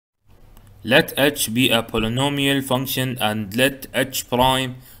Let h be a polynomial function and let h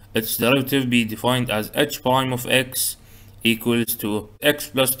prime, its derivative, be defined as h prime of x equals to x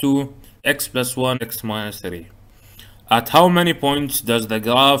plus 2, x plus 1, x minus 3. At how many points does the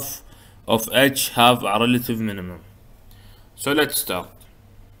graph of h have a relative minimum? So let's start.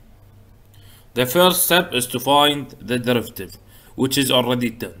 The first step is to find the derivative, which is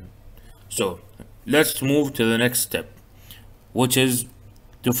already done. So let's move to the next step, which is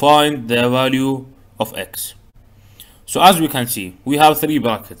to find the value of x. So as we can see, we have three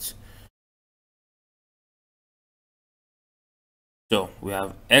brackets. So we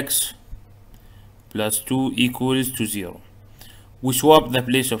have x plus 2 equals to 0. We swap the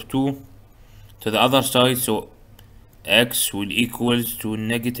place of 2 to the other side, so x will equals to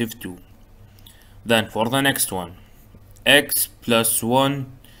negative 2. Then for the next one, x plus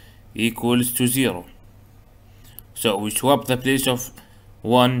 1 equals to 0. So we swap the place of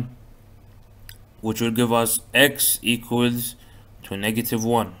 1, which will give us x equals to negative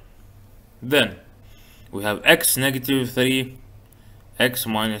 1. Then we have x negative 3, x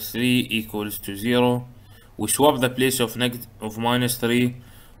minus 3 equals to 0. We swap the place of minus 3,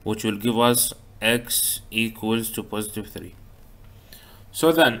 which will give us x equals to positive 3.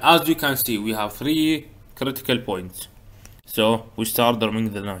 So then, as you can see, we have three critical points. So we start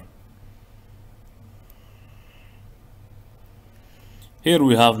drawing the line. Here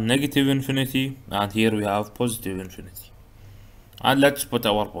we have negative infinity, and here we have positive infinity. And let's put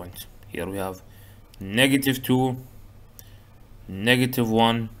our points. Here we have negative 2, negative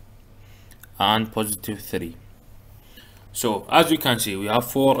 1, and positive 3. So as you can see, we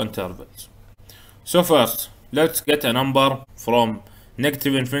have 4 intervals. So first, let's get a number from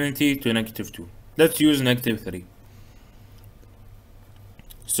negative infinity to negative 2. Let's use negative 3.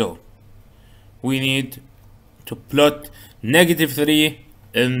 So we need to plot negative 3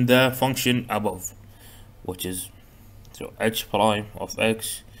 in the function above, which is, so h prime of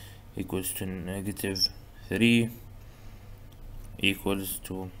x equals to negative 3 equals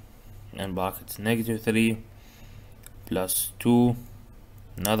to, in brackets, negative 3 plus 2,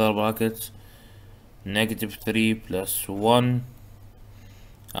 another bracket, negative 3 plus 1,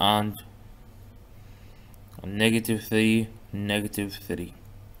 and negative 3, negative 3.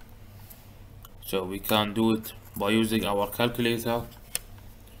 So we can do it by using our calculator.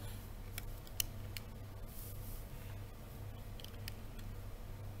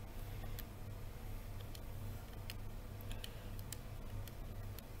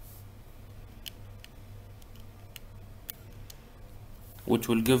 Which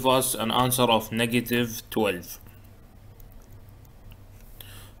will give us an answer of negative 12.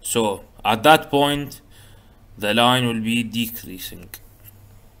 So at that point, the line will be decreasing.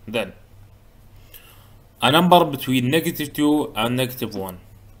 Then a number between negative 2 and negative 1,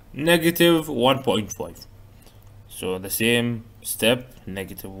 negative 1.5. So the same step,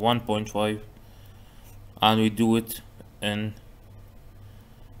 negative 1.5, and we do it in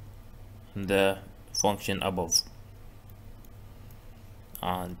the function above.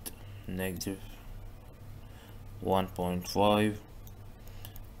 And negative 1.5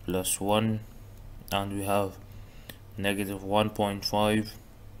 plus 1, and we have negative 1.5,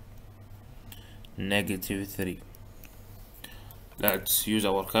 negative 3. Let's use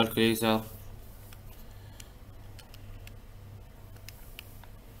our calculator.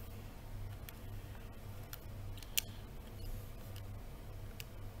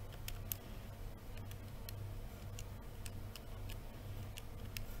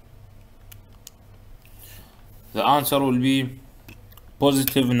 The answer will be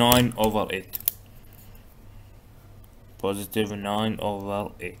positive 9 over 8. Positive 9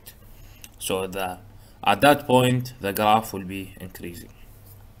 over 8. So at that point, the graph will be increasing.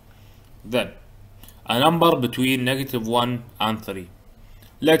 Then a number between negative 1 and 3.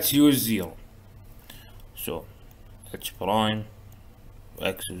 Let's use 0. So h prime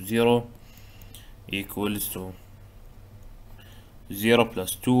x of 0 equals to 0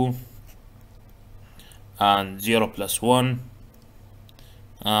 plus 2 and 0 plus 1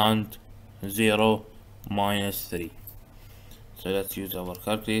 and 0 minus 3. So let's use our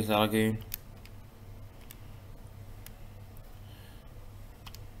calculator again.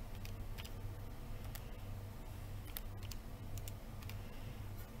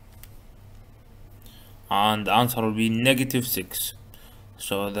 And the answer will be negative 6.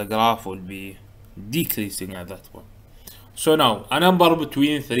 So the graph will be decreasing at that point. So now a number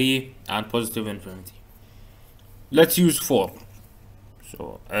between 3 and positive infinity. Let's use 4.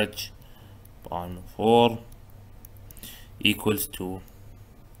 So h prime 4 equals to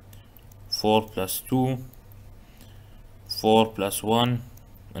 4 plus 2, 4 plus 1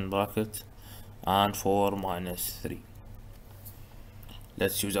 in bracket, and 4 minus 3.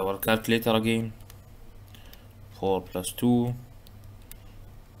 Let's use our calculator again. 4 plus 2,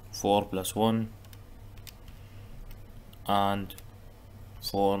 4 plus 1, and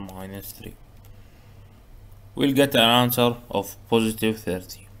 4 minus 3. We'll get an answer of positive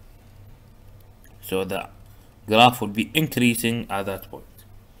 30. So the graph will be increasing at that point.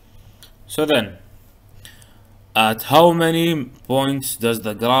 So then, at how many points does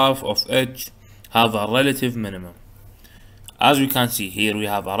the graph of h have a relative minimum? As we can see, here we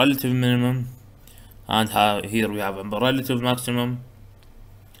have a relative minimum, and here we have a relative maximum,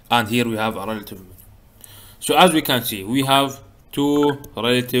 and here we have a relative minimum. So as we can see, we have two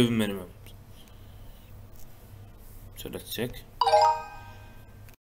relative minimums. So let's check.